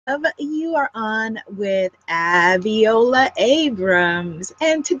You are on with Aviola Abrams.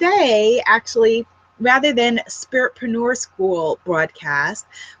 And today, actually, rather than Spiritpreneur School broadcast,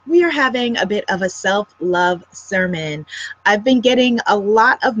 we are having a bit of a self-love sermon. I've been getting a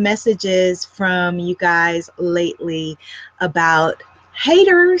lot of messages from you guys lately about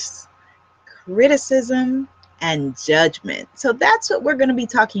haters, criticism, and judgment. So that's what we're going to be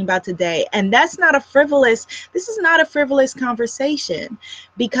talking about today. And this is not a frivolous conversation,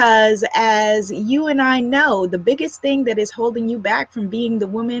 because as you and I know, the biggest thing that is holding you back from being the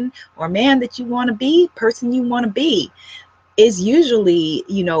woman or man that you want to be, person you want to be, is usually,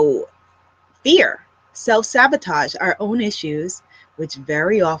 fear, self-sabotage, our own issues, which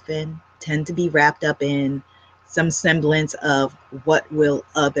very often tend to be wrapped up in some semblance of what will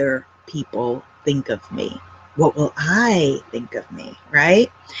other people think of me? What will I think of me,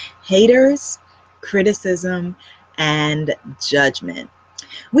 right? Haters, criticism, and judgment.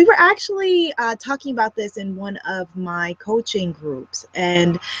 We were actually talking about this in one of my coaching groups.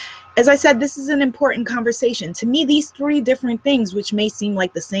 And as I said, this is an important conversation. To me, these three different things, which may seem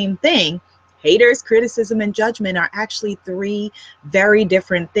like the same thing, haters, criticism, and judgment, are actually three very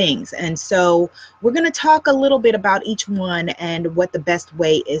different things. And so we're going to talk a little bit about each one and what the best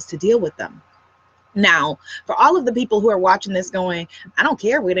way is to deal with them. Now, for all of the people who are watching this going, I don't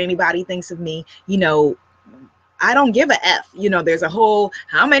care what anybody thinks of me, I don't give a F. There's a whole,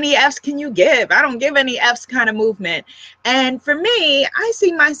 how many F's can you give? I don't give any F's kind of movement. And for me, I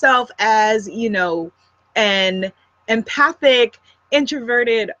see myself as, an empathic,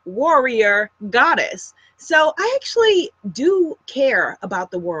 introverted warrior goddess. So I actually do care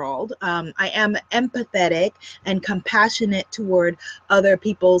about the world. I am empathetic and compassionate toward other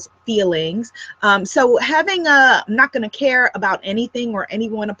people's feelings. So having a I'm not going to care about anything or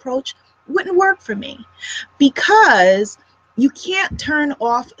anyone approach wouldn't work for me, because you can't turn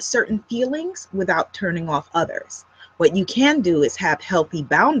off certain feelings without turning off others. What you can do is have healthy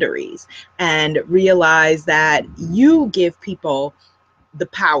boundaries and realize that you give people the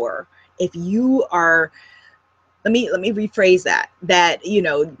power. If you are, let me rephrase that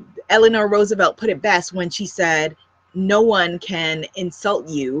Eleanor Roosevelt put it best when she said, no one can insult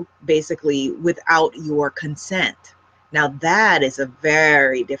you basically without your consent. Now that is a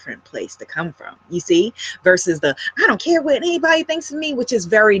very different place to come from, you see, versus the I don't care what anybody thinks of me, which is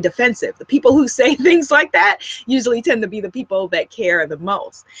very defensive. The people who say things like that usually tend to be the people that care the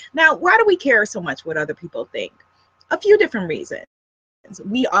most. Now, why do we care so much what other people think? A few different reasons.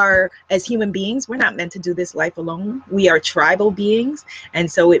 We are, as human beings, we're not meant to do this life alone. We are tribal beings.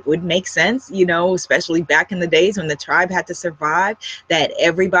 And so it would make sense, especially back in the days when the tribe had to survive, that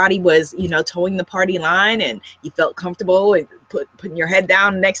everybody was, towing the party line, and you felt comfortable and putting your head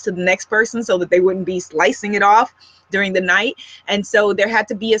down next to the next person so that they wouldn't be slicing it off during the night. And so there had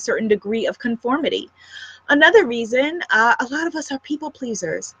to be a certain degree of conformity. Another reason, a lot of us are people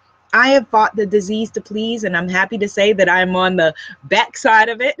pleasers. I have fought the disease to please, and I'm happy to say that I'm on the back side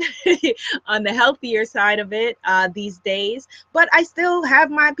of it, on the healthier side of it these days. But I still have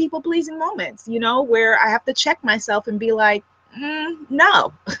my people pleasing moments, where I have to check myself and be like,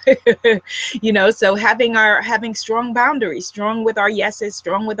 no. So having strong boundaries, strong with our yeses,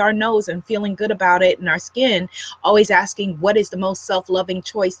 strong with our nos, and feeling good about it in our skin, always asking what is the most self-loving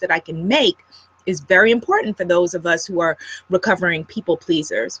choice that I can make, is very important for those of us who are recovering people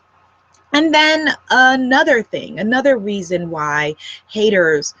pleasers. And then another reason why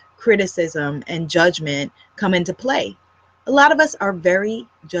haters, criticism, and judgment come into play. A lot of us are very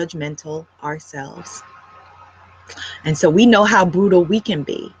judgmental ourselves. And so we know how brutal we can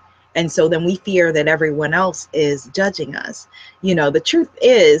be. And so then we fear that everyone else is judging us. The truth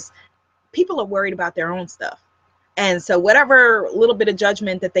is, people are worried about their own stuff. And so whatever little bit of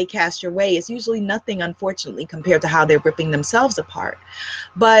judgment that they cast your way is usually nothing, unfortunately, compared to how they're ripping themselves apart.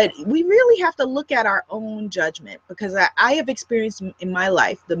 But we really have to look at our own judgment, because I have experienced in my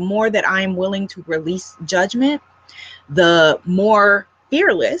life, the more that I am willing to release judgment, the more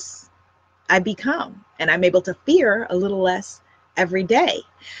fearless I become. And I'm able to fear a little less every day.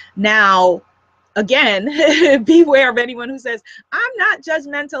 Now, again, beware of anyone who says, I'm not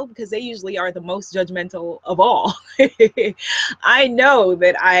judgmental, because they usually are the most judgmental of all. I know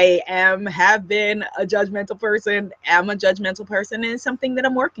that I have been a judgmental person, am a judgmental person, and it's something that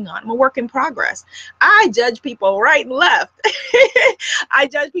I'm working on. I'm a work in progress. I judge people right and left. I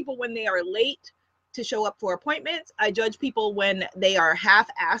judge people when they are late to show up for appointments. I judge people when they are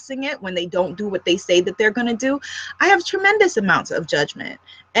half-assing it, when they don't do what they say that they're going to do. I have tremendous amounts of judgment,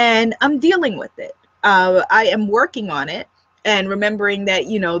 and I'm dealing with it. I am working on it. and remembering that,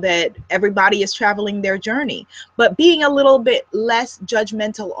 you know, that everybody is traveling their journey, but being a little bit less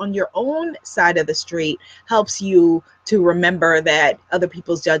judgmental on your own side of the street helps you to remember that other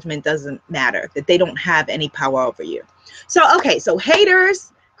people's judgment doesn't matter, that they don't have any power over you. So, okay, so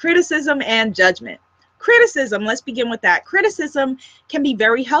haters, criticism, and judgment. Criticism, let's begin with that. Criticism can be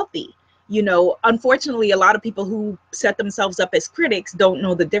very healthy. You know, unfortunately, a lot of people who set themselves up as critics don't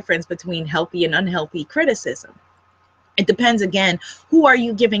know the difference between healthy and unhealthy criticism. It depends, again, who are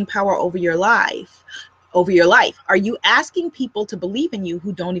you giving power over your life? Over your life, are you asking people to believe in you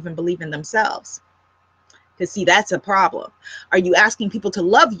who don't even believe in themselves? Because see, that's a problem. Are you asking people to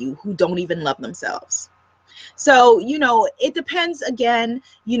love you who don't even love themselves? So, you know, it depends, again,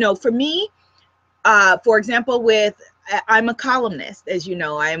 you know, for me, for example, I'm a columnist, as you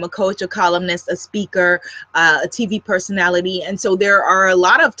know. I am a coach, a columnist, a speaker, a TV personality. And so there are a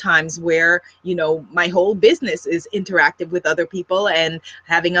lot of times where, you know, my whole business is interactive with other people and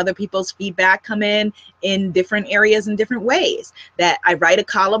having other people's feedback come in different areas in different ways. That I write a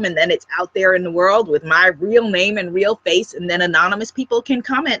column and then it's out there in the world with my real name and real face, and then anonymous people can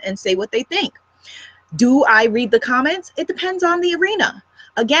comment and say what they think. Do I read the comments? It depends on the arena.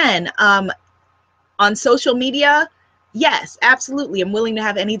 Again, on social media, yes, absolutely. I'm willing to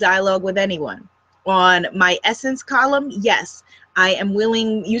have any dialogue with anyone. On my Essence column, yes, I am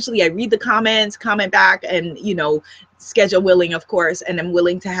willing. Usually I read the comments, comment back, and, you know, schedule willing, of course, and I'm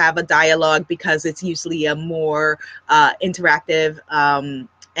willing to have a dialogue because it's usually a more interactive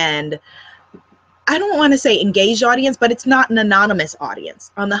and I don't want to say engaged audience, but it's not an anonymous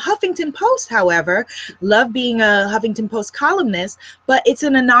audience. On the Huffington Post, however, love being a Huffington Post columnist, but it's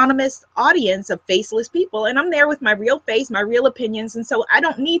an anonymous audience of faceless people. And I'm there with my real face, my real opinions. And so I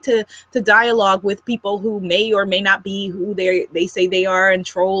don't need to dialogue with people who may or may not be who they say they are, and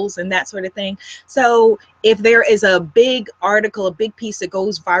trolls and that sort of thing. So if there is a big article, a big piece that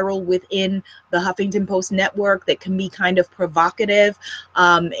goes viral within the Huffington Post network that can be kind of provocative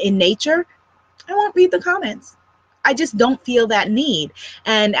in nature, I won't read the comments. I just don't feel that need.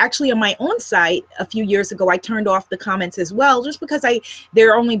 And actually on my own site a few years ago, I turned off the comments as well, just because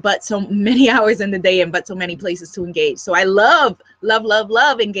there are only but so many hours in the day and but so many places to engage. So I love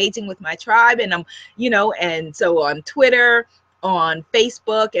engaging with my tribe. And I'm, you know, and so on Twitter, on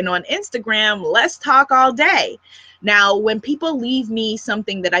Facebook, and on Instagram, let's talk all day. Now, when people leave me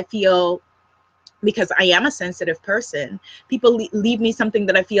something that I feel, because I am a sensitive person, people leave me something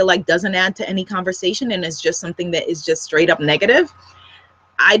that I feel like doesn't add to any conversation and is just something that is just straight up negative,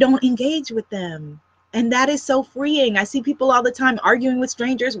 I don't engage with them. And that is so freeing. I see people all the time arguing with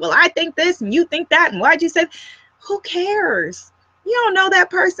strangers. Well, I think this and you think that, and why'd you say? Who cares? You don't know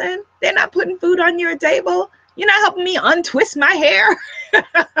that person. They're not putting food on your table. You're not helping me untwist my hair. So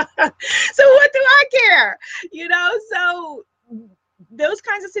what do I care? You know, so those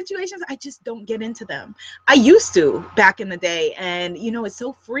kinds of situations, I just don't get into them. I used to back in the day, and you know, it's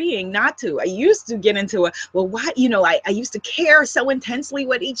so freeing not to. I used to get into it. Well, why? You know, I used to care so intensely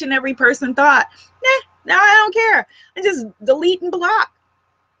what each and every person thought. Now I don't care. I just delete and block.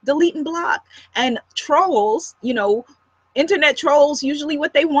 And trolls, you know, internet trolls, usually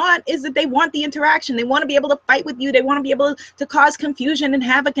what they want is that they want the interaction. They want to be able to fight with you. They want to be able to cause confusion and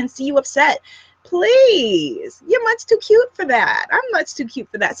havoc and see you upset. Please, you're much too cute for that. I'm much too cute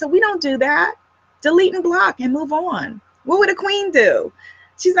for that. So we don't do that. Delete and block and move on. What would a queen do?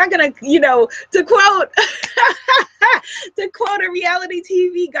 She's not gonna, you know, to quote a reality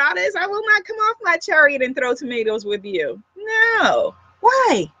TV goddess, I will not come off my chariot and throw tomatoes with you. No.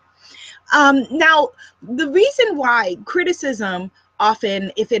 Why? Now, the reason why criticism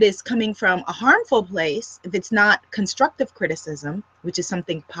often, if it is coming from a harmful place, if it's not constructive criticism, which is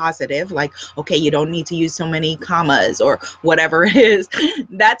something positive, like, okay, you don't need to use so many commas or whatever it is,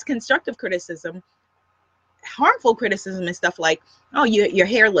 that's constructive criticism. Harmful criticism is stuff like, oh, your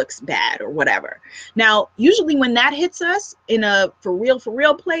hair looks bad or whatever. Now, usually when that hits us in a for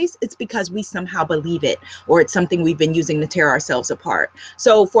real place, it's because we somehow believe it, or it's something we've been using to tear ourselves apart.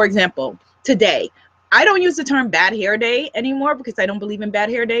 So for example, today, I don't use the term bad hair day anymore because I don't believe in bad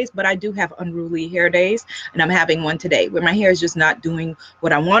hair days, but I do have unruly hair days, and I'm having one today where my hair is just not doing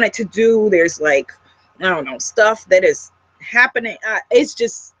what I want it to do. There's like, I don't know, stuff that is happening. It's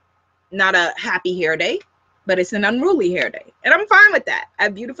just not a happy hair day, but it's an unruly hair day. And I'm fine with that. I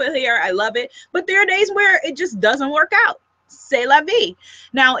have beautiful hair. I love it. But there are days where it just doesn't work out. C'est la vie.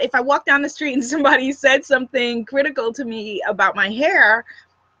 Now, if I walk down the street and somebody said something critical to me about my hair,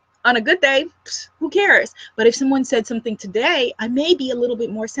 on a good day, who cares? But if someone said something today, I may be a little bit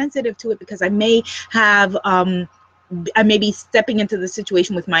more sensitive to it because I may have I may be stepping into the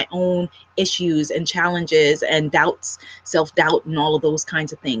situation with my own issues and challenges and doubts, self-doubt, and all of those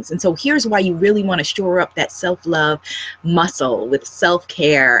kinds of things. And so here's why you really want to shore up that self-love muscle with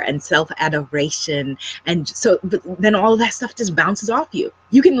self-care and self-adoration. And so then all of that stuff just bounces off you.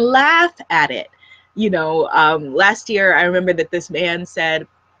 You can laugh at it. Last year, I remember that this man said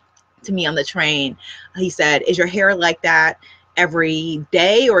to me on the train, he said, "Is your hair like that every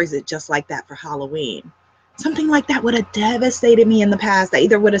day, or is it just like that for Halloween?" Something like that would have devastated me in the past. I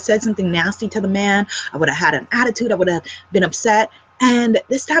either would have said something nasty to the man, I would have had an attitude, I would have been upset. And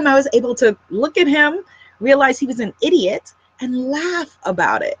this time I was able to look at him, realize he was an idiot, and laugh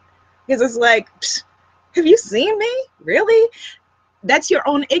about it. Because it's like, have you seen me? Really? That's your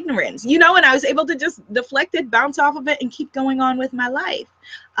own ignorance, and I was able to just deflect it, bounce off of it, and keep going on with my life.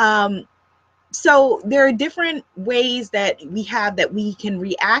 So there are different ways that we have that we can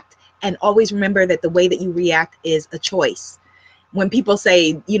react. And always remember that the way that you react is a choice. When people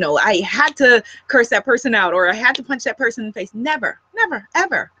say, I had to curse that person out, or I had to punch that person in the face, never, never,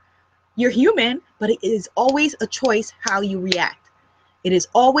 ever. You're human, but it is always a choice how you react. It is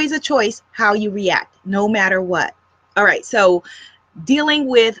always a choice how you react, no matter what. All right, so dealing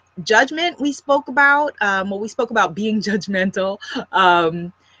with judgment, we spoke about. We spoke about being judgmental.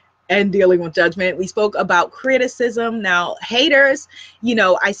 And dealing with judgment. We spoke about criticism. Now, haters,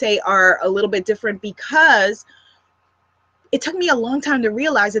 I say are a little bit different, because it took me a long time to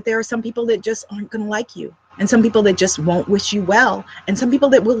realize that there are some people that just aren't going to like you, and some people that just won't wish you well, and some people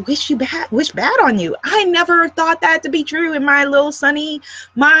that will wish bad on you. I never thought that to be true in my little sunny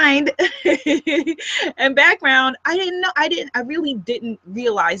mind and background. I really didn't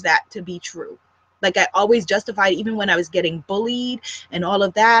realize that to be true. Like, I always justified, even when I was getting bullied and all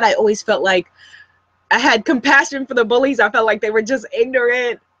of that, I always felt like I had compassion for the bullies. I felt like they were just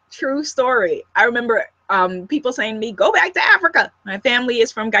ignorant. True story. I remember people saying to me, "Go back to Africa." My family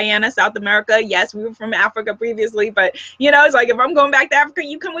is from Guyana, South America. Yes, we were from Africa previously, but it's like, if I'm going back to Africa,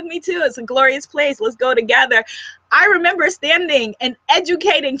 you come with me too. It's a glorious place. Let's go together. I remember standing and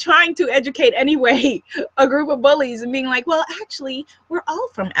trying to educate anyway, a group of bullies, and being like, "Well, actually, we're all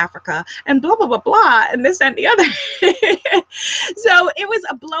from Africa," and blah, blah, blah, blah, and this and the other. So it was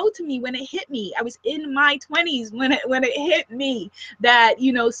a blow to me when it hit me. I was in my 20s when it hit me that,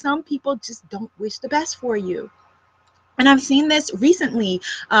 some people just don't wish the best for you. And I've seen this recently.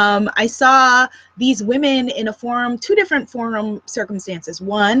 I saw these women in a forum, two different forum circumstances.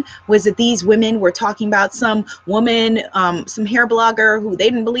 One was that these women were talking about some woman, some hair blogger who they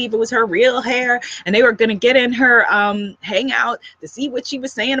didn't believe it was her real hair, and they were going to get in her hangout to see what she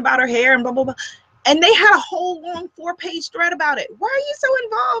was saying about her hair and blah, blah, blah. And they had a whole long 4-page thread about it. Why are you so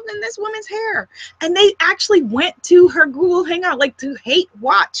involved in this woman's hair? And they actually went to her Google Hangout, like to hate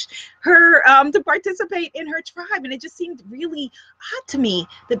watch her, to participate in her tribe. And it just seemed really odd to me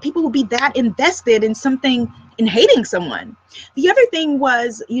that people would be that invested in something, in hating someone. The other thing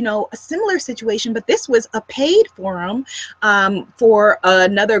was, a similar situation, but this was a paid forum for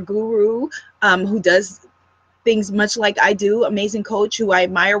another guru who does things much like I do, amazing coach who I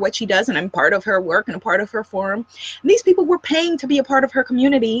admire what she does, and I'm part of her work and a part of her forum. And these people were paying to be a part of her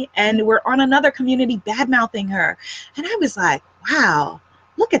community, and were on another community bad-mouthing her. And I was like, wow,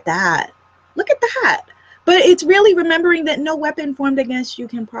 look at that. Look at that. But it's really remembering that no weapon formed against you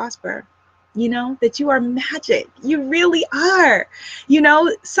can prosper. That you are magic. You really are.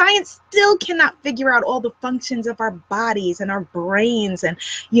 Science still cannot figure out all the functions of our bodies and our brains and,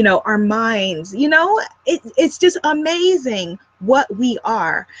 our minds. It's just amazing what we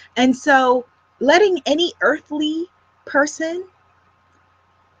are. And so letting any earthly person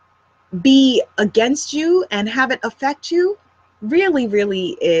be against you and have it affect you really,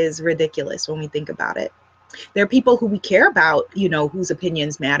 really is ridiculous when we think about it. There are people who we care about, whose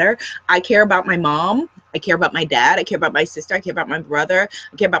opinions matter. I care about my mom. I care about my dad. I care about my sister. I care about my brother.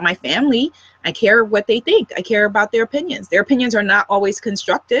 I care about my family. I care what they think. I care about their opinions. Their opinions are not always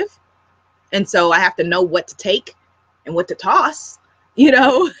constructive. And so I have to know what to take and what to toss.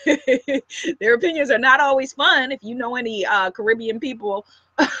 Their opinions are not always fun. If you know any Caribbean people,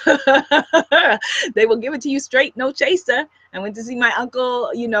 they will give it to you straight, no chaser. I went to see my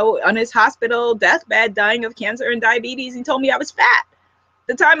uncle, on his hospital deathbed, dying of cancer and diabetes. He told me I was fat.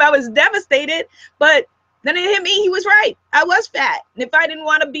 At the time I was devastated, but then it hit me, he was right. I was fat. And if I didn't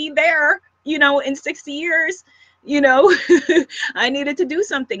want to be there, in 60 years, I needed to do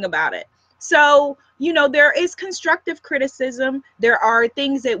something about it. So, there is constructive criticism. There are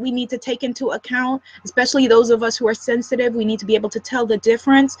things that we need to take into account, especially those of us who are sensitive. We need to be able to tell the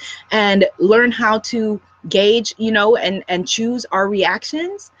difference and learn how to gauge, you know, and choose our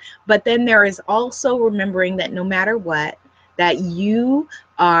reactions. But then there is also remembering that no matter what, that you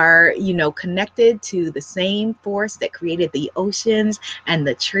are, you know, connected to the same force that created the oceans and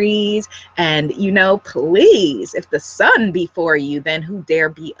the trees. And, you know, please, if the sun be for you, then who dare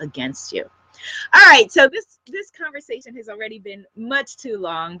be against you? All right, so this conversation has already been much too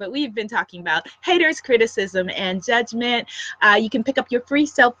long, but we've been talking about haters, criticism, and judgment. You can pick up your free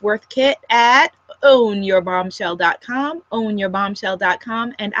self-worth kit at ownyourbombshell.com,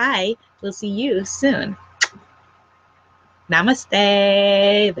 ownyourbombshell.com, and I will see you soon.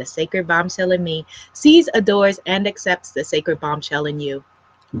 Namaste. The sacred bombshell in me sees, adores, and accepts the sacred bombshell in you.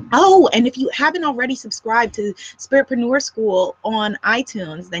 Oh, and if you haven't already subscribed to Spiritpreneur School on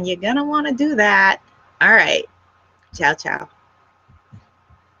iTunes, then you're going to want to do that. All right. Ciao, ciao.